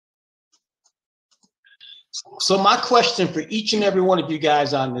So my question for each and every one of you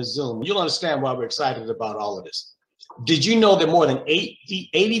guys on this Zoom, you'll understand why we're excited about all of this. Did you know that more than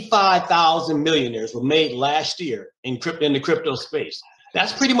 85,000 millionaires were made last year in the crypto space?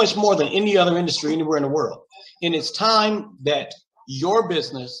 That's pretty much more than any other industry anywhere in the world. And it's time that your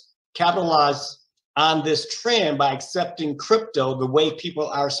business capitalize on this trend by accepting crypto the way people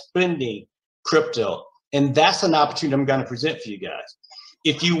are spending crypto. And that's an opportunity I'm going to present for you guys.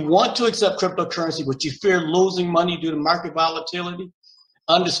 If you want to accept cryptocurrency, but you fear losing money due to market volatility,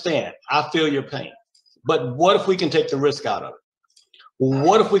 understand, I feel your pain. But what if we can take the risk out of it?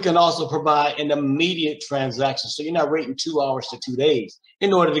 What if we can also provide an immediate transaction so you're not waiting 2 hours to 2 days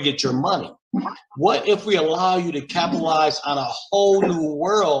in order to get your money? What if we allow you to capitalize on a whole new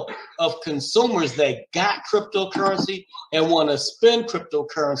world of consumers that got cryptocurrency and want to spend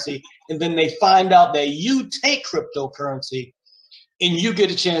cryptocurrency, and then they find out that you take cryptocurrency and you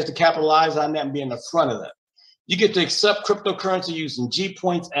get a chance to capitalize on that and be in the front of that. You get to accept cryptocurrency using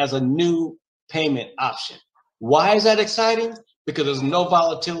Gpoints as a new payment option. Why is that exciting? Because there's no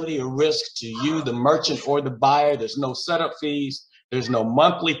volatility or risk to you, the merchant or the buyer. There's no setup fees. There's no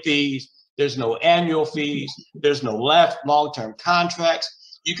monthly fees. There's no annual fees. There's no long-term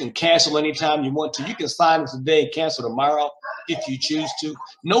contracts. You can cancel anytime you want to. You can sign up today and cancel tomorrow if you choose to.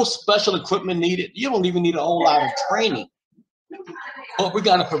 No special equipment needed. You don't even need a whole lot of training. But we're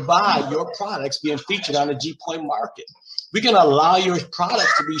going to provide your products being featured on the Gpoint market. We're going to allow your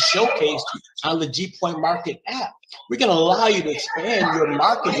products to be showcased on the Gpoint market app. We're going to allow you to expand your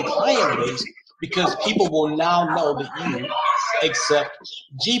marketing client base because people will now know that you accept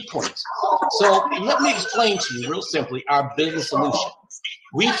Gpoints. So let me explain to you real simply our business solution.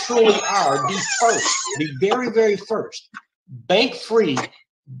 We truly are the first, the very, very first bank-free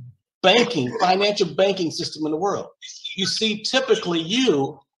financial banking system in the world. You see, typically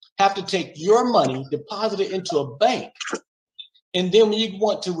you have to take your money, deposit it into a bank, and then when you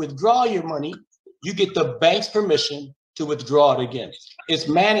want to withdraw your money, you get the bank's permission to withdraw it again. It's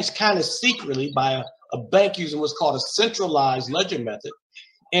managed kind of secretly by a bank using what's called a centralized ledger method.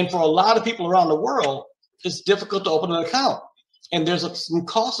 And for a lot of people around the world, it's difficult to open an account, and there's some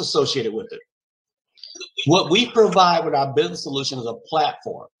costs associated with it. What we provide with our business solution is a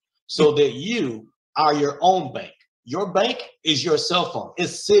platform so that you are your own bank. Your bank is your cell phone.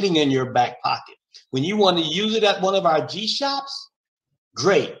 It's sitting in your back pocket. When you want to use it at one of our G shops,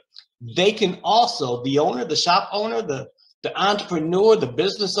 great. They can also, the owner, the shop owner, the entrepreneur, the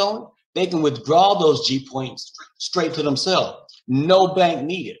business owner, they can withdraw those Gpoints straight to themselves. No bank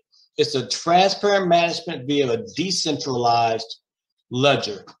needed. It's a transparent management via a decentralized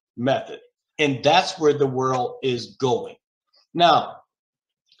ledger method. And that's where the world is going. Now,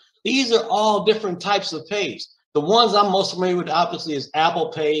 these are all different types of pays. The ones I'm most familiar with, obviously, is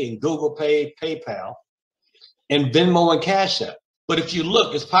Apple Pay and Google Pay, PayPal, and Venmo and Cash App. But if you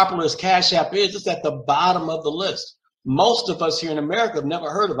look, as popular as Cash App is, it's at the bottom of the list. Most of us here in America have never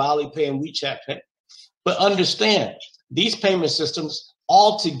heard of Alipay and WeChat Pay. But understand, these payment systems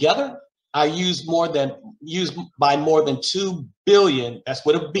altogether are used by more than 2 billion, that's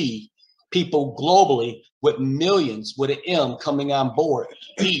with a B, people globally, with millions with an M coming on board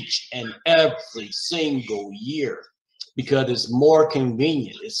each and every single year, because it's more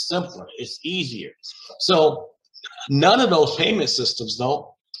convenient, it's simpler, it's easier. So none of those payment systems,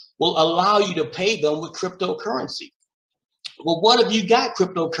 though, will allow you to pay them with cryptocurrency. Well, what if you got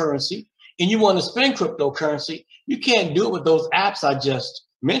cryptocurrency and you want to spend cryptocurrency? You can't do it with those apps I just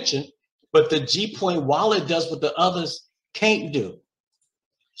mentioned, but the Gpoint wallet does what the others can't do.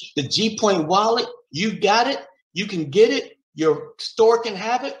 The Gpoint wallet, you got it, you can get it, your store can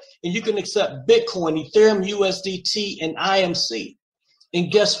have it, and you can accept Bitcoin, Ethereum, USDT, and IMC. And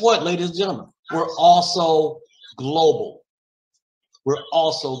guess what, ladies and gentlemen? We're also global. We're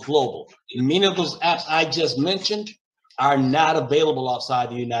also global. Many of those apps I just mentioned are not available outside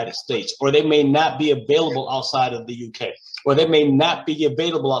the United States, or they may not be available outside of the UK, or they may not be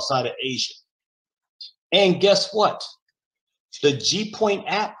available outside of Asia. And guess what? The Gpoint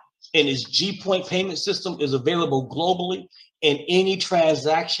app and its Gpoint payment system is available globally, and any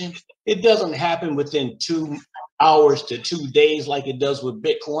transaction, it doesn't happen within 2 hours to 2 days like it does with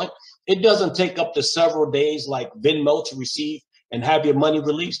Bitcoin. It doesn't take up to several days like Venmo to receive and have your money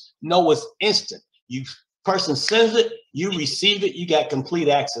released. No, it's instant. Person sends it, you receive it, you got complete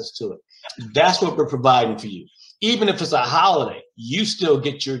access to it. That's what we're providing for you. Even if it's a holiday, you still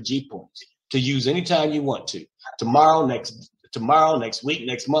get your Gpoints to use anytime you want to. Tomorrow, next week,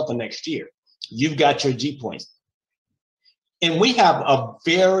 next month, or next year. You've got your Gpoints. And we have a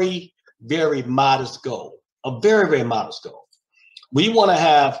very, very modest goal, a very, very modest goal. We want to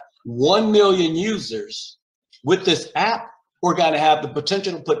have 1 million users With this app, we're going to have the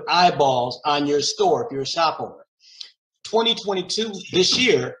potential to put eyeballs on your store if you're a shop owner. 2022, this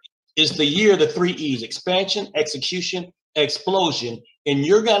year, is the year of the 3 E's: expansion, execution, explosion. And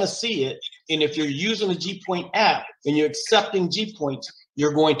you're going to see it. And if you're using the Gpoint app and you're accepting Gpoints,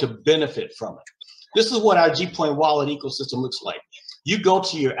 you're going to benefit from it. This is what our Gpoint wallet ecosystem looks like. You go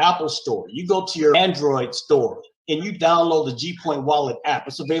to your Apple store, you go to your Android store, and you download the Gpoint wallet app.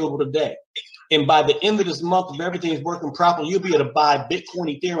 It's available today. And by the end of this month, if everything is working properly, you'll be able to buy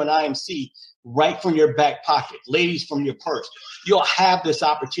Bitcoin, Ethereum, and IMC right from your back pocket, ladies, from your purse. You'll have this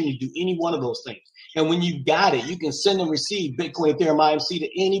opportunity to do any one of those things. And when you got it, you can send and receive Bitcoin, Ethereum, IMC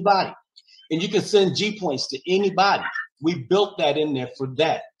to anybody. And you can send Gpoints to anybody. We built that in there for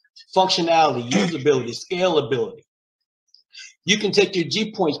that. Functionality, usability, scalability. You can take your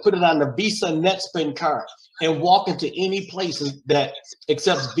Gpoints, put it on the Visa NetSpend card, and walk into any place that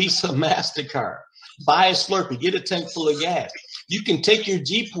accepts Visa, MasterCard. Buy a Slurpee, get a tank full of gas. You can take your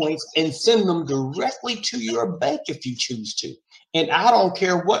Gpoints and send them directly to your bank if you choose to. And I don't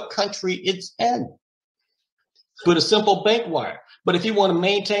care what country it's in. With a simple bank wire. But if you want to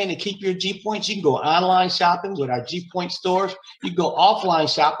maintain and keep your Gpoints, you can go online shopping with our Gpoint stores. You can go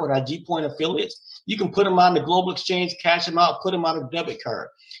offline shop with our Gpoint affiliates. You can put them on the global exchange, cash them out, put them on a debit card.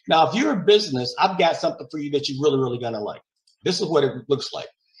 Now, if you're a business, I've got something for you that you're really going to like. This is what it looks like.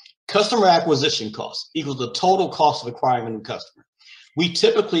 Customer acquisition cost equals the total cost of acquiring a new customer. We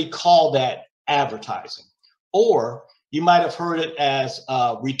typically call that advertising, or you might have heard it as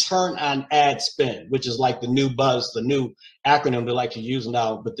return on ad spend, which is like the new buzz, the new acronym they like to use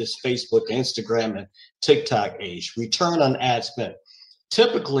now with this Facebook, Instagram, and TikTok age. Return on ad spend.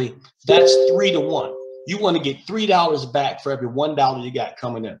 Typically, that's 3 to 1. You want to get $3 back for every $1 you got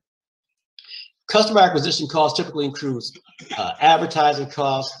coming in. Customer acquisition cost typically includes advertising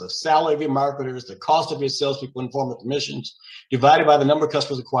costs, the salary of your marketers, the cost of your salespeople in the form of commissions, divided by the number of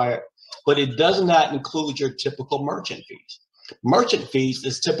customers acquired, but it does not include your typical merchant fees. Merchant fees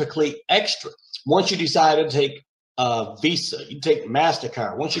is typically extra. Once you decide to take Visa, you take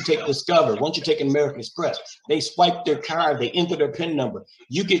MasterCard, once you take Discover, once you take American Express, they swipe their card, they enter their PIN number.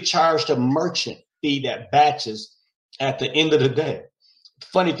 You get charged a merchant fee that batches at the end of the day. The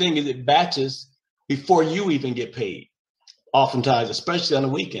funny thing is it batches before you even get paid, oftentimes, especially on the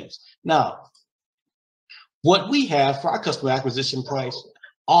weekends. Now, what we have for our customer acquisition price,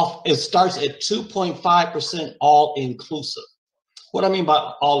 it starts at 2.5% all inclusive. What I mean by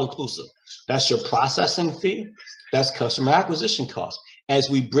all inclusive, that's your processing fee, that's customer acquisition cost. As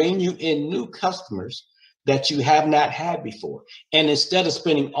we bring you in new customers that you have not had before. And instead of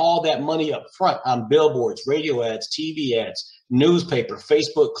spending all that money up front on billboards, radio ads, TV ads, newspaper,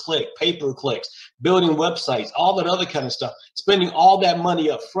 Facebook click, pay-per-clicks, building websites, all that other kind of stuff, spending all that money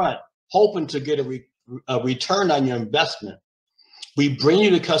up front, hoping to get a return on your investment, we bring you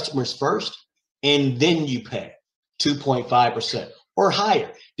the customers first, and then you pay 2.5% or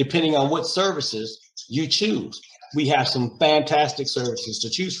higher, depending on what services you choose. We have some fantastic services to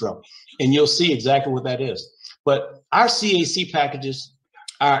choose from, and you'll see exactly what that is. But our CAC packages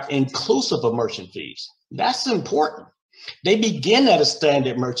are inclusive of merchant fees. That's important. They begin at a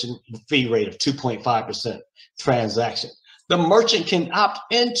standard merchant fee rate of 2.5% transaction. The merchant can opt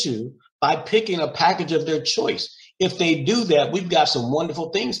into by picking a package of their choice. If they do that, we've got some wonderful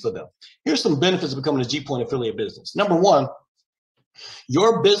things for them. Here's some benefits of becoming a Gpoint affiliate business. Number one,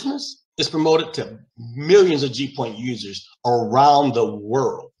 your business is promoted to millions of Gpoint users around the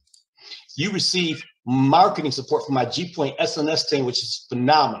world. You receive marketing support from my Gpoint SNS team, which is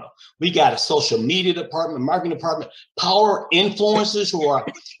phenomenal. We got a social media department, marketing department, power influencers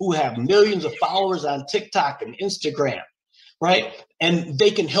who have millions of followers on TikTok and Instagram, right? And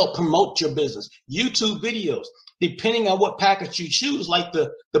they can help promote your business. YouTube videos, depending on what package you choose, like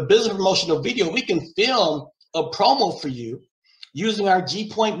the business promotional video, we can film a promo for you using our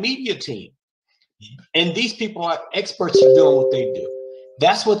Gpoint media team. And these people are experts in doing what they do.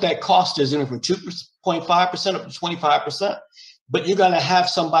 That's what that cost is, from 2.5% up to 25%. But you're going to have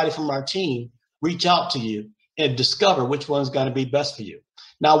somebody from our team reach out to you and discover which one's going to be best for you.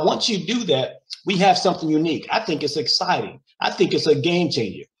 Now, once you do that, we have something unique. I think it's exciting. I think it's a game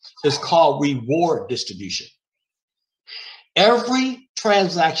changer. It's called reward distribution. Every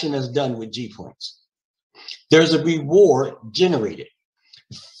transaction is done with Gpoints. There's a reward generated.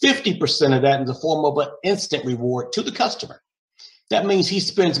 50% of that in the form of an instant reward to the customer. That means he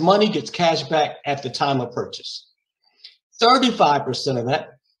spends money, gets cash back at the time of purchase. 35% of that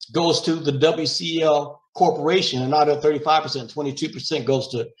goes to the WCL corporation, and out of 35%, 22% goes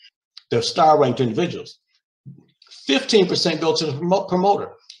to the star ranked individuals. 15% goes to the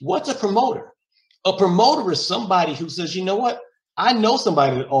promoter. What's a promoter? A promoter is somebody who says, you know what? I know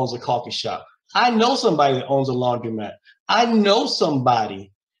somebody that owns a coffee shop. I know somebody that owns a laundromat. I know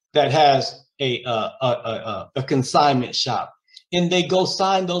somebody that has a consignment shop, and they go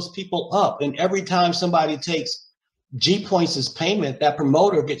sign those people up. And every time somebody takes Gpoint's payment, that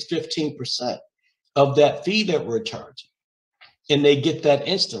promoter gets 15% of that fee that we're charging, and they get that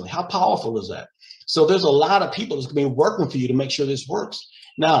instantly. How powerful is that? So there's a lot of people that's going to be working for you to make sure this works.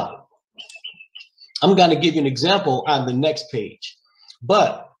 Now, I'm going to give you an example on the next page,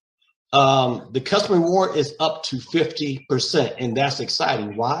 but the customer reward is up to 50%, and that's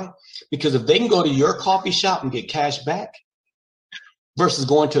exciting. Why? Because if they can go to your coffee shop and get cash back versus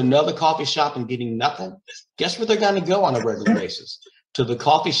going to another coffee shop and getting nothing, guess where they're going to go on a regular basis? To the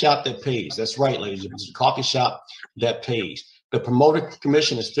coffee shop that pays. That's right, ladies. It's the coffee shop that pays. The promoter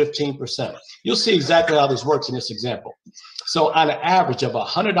commission is 15%. You'll see exactly how this works in this example. So on an average of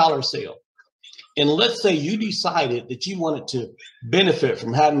 $100 sale, and let's say you decided that you wanted to benefit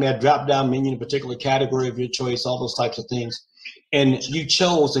from having that drop-down menu in a particular category of your choice, all those types of things, and you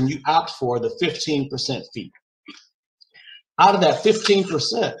chose and you opt for the 15% fee. Out of that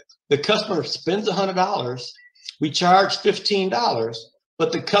 15%, the customer spends $100, we charge $15,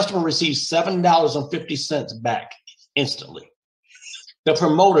 but the customer receives $7.50 back instantly. The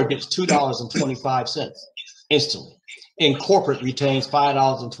promoter gets $2.25 instantly. And corporate retains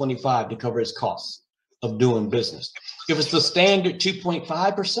 $5.25 to cover its costs of doing business. If it's the standard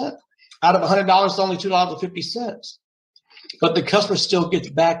 2.5%, out of $100, it's only $2.50. But the customer still gets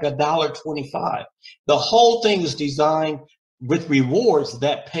back $1.25. The whole thing is designed with rewards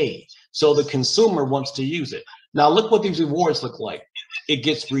that pay. So the consumer wants to use it. Now look what these rewards look like. It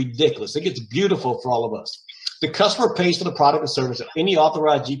gets ridiculous. It gets beautiful for all of us. The customer pays for the product or service of any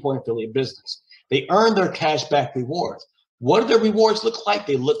authorized Gpoint affiliate business. They earn their cashback rewards. What do their rewards look like?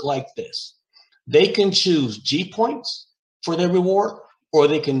 They look like this. They can choose Gpoints for their reward, or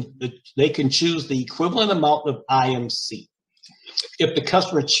they can choose the equivalent amount of IMC. If the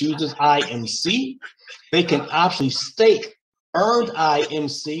customer chooses IMC, they can optionally stake earned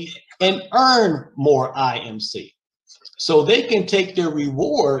IMC and earn more IMC. So they can take their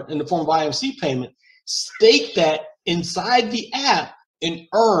reward in the form of IMC payment, stake that inside the app, and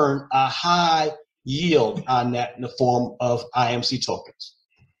earn a high yield on that in the form of IMC tokens.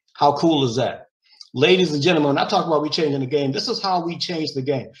 How cool is that? Ladies and gentlemen, when I talk about we changing the game, this is how we change the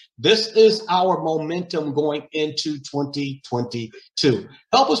game. This is our momentum going into 2022.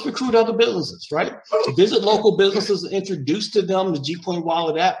 Help us recruit other businesses, right? Visit local businesses, introduce to them the Gpoint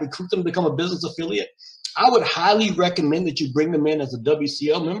Wallet app, recruit them to become a business affiliate. I would highly recommend that you bring them in as a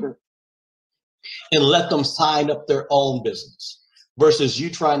WCL member and let them sign up their own business versus you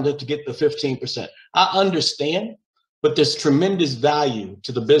trying to get the 15%. I understand, but there's tremendous value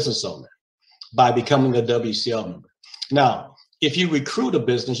to the business owner by becoming a WCL member. Now, if you recruit a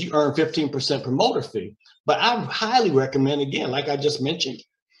business, you earn 15% promoter fee, but I highly recommend, again, like I just mentioned,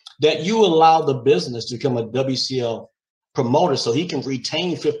 that you allow the business to become a WCL promoter so he can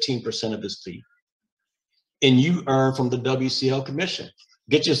retain 15% of his fee, and you earn from the WCL commission.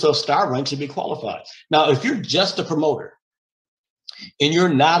 Get yourself star ranked to be qualified. Now, if you're just a promoter and you're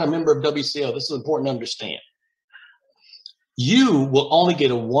not a member of WCL, this is important to understand. You will only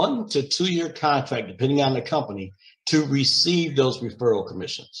get a 1 to 2 year contract, depending on the company, to receive those referral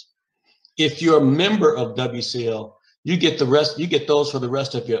commissions. If you're a member of WCL, you get the rest. You get those for the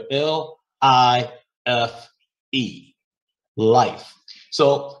rest of your LIFE, life.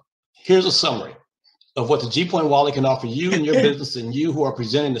 So here's a summary of what the Gpoint wallet can offer you and your business and you who are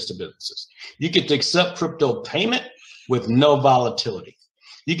presenting this to businesses. You get to accept crypto payment with no volatility.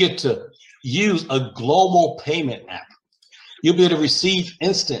 You get to use a global payment app. You'll be able to receive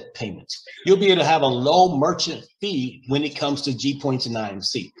instant payments. You'll be able to have a low merchant fee when it comes to Gpoints and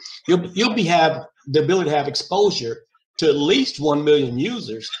IMC. You'll have the ability to have exposure to at least 1 million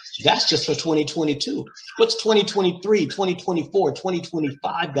users. That's just for 2022. What's 2023, 2024,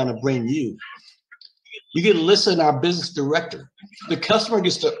 2025 gonna bring you? You get to listen to our business director. The customer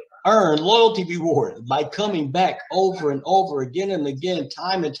gets to earn loyalty rewards by coming back over and over again and again,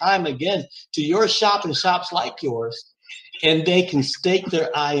 time and time again to your shop and shops like yours, and they can stake their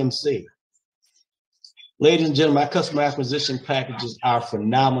IMC. Ladies and gentlemen, my customer acquisition packages are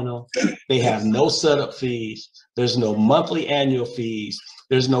phenomenal. They have no setup fees. There's no monthly annual fees.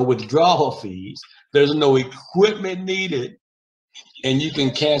 There's no withdrawal fees. There's no equipment needed. And you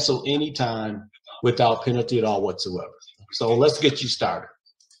can cancel anytime without penalty at all whatsoever. So let's get you started.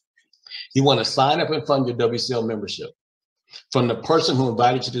 You want to sign up and fund your WCL membership from the person who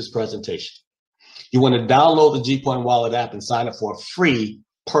invited you to this presentation. You want to download the Gpoint Wallet app and sign up for a free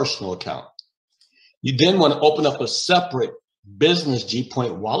personal account. You then want to open up a separate business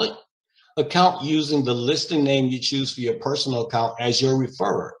Gpoint wallet account using the listing name you choose for your personal account as your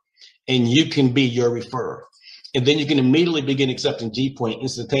referrer, and you can be your referrer. And then you can immediately begin accepting Gpoint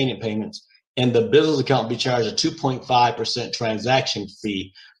instantaneous payments, and the business account will be charged a 2.5% transaction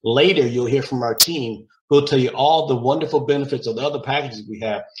fee. Later, you'll hear from our team who'll tell you all the wonderful benefits of the other packages we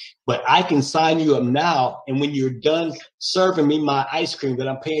have. But I can sign you up now, and when you're done serving me my ice cream that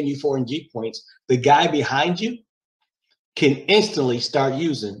I'm paying you for in Gpoints, the guy behind you can instantly start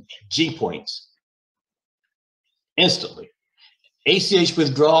using Gpoints. Instantly. ACH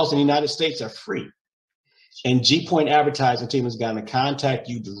withdrawals in the United States are free. And Gpoint advertising team is going to contact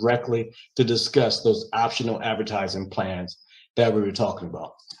you directly to discuss those optional advertising plans that we were talking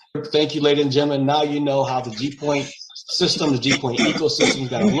about. Thank you, ladies and gentlemen. Now you know how the Gpoint system, the Gpoint ecosystem is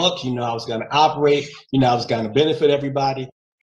going to look. You know how it's going to operate. You know how it's going to benefit everybody.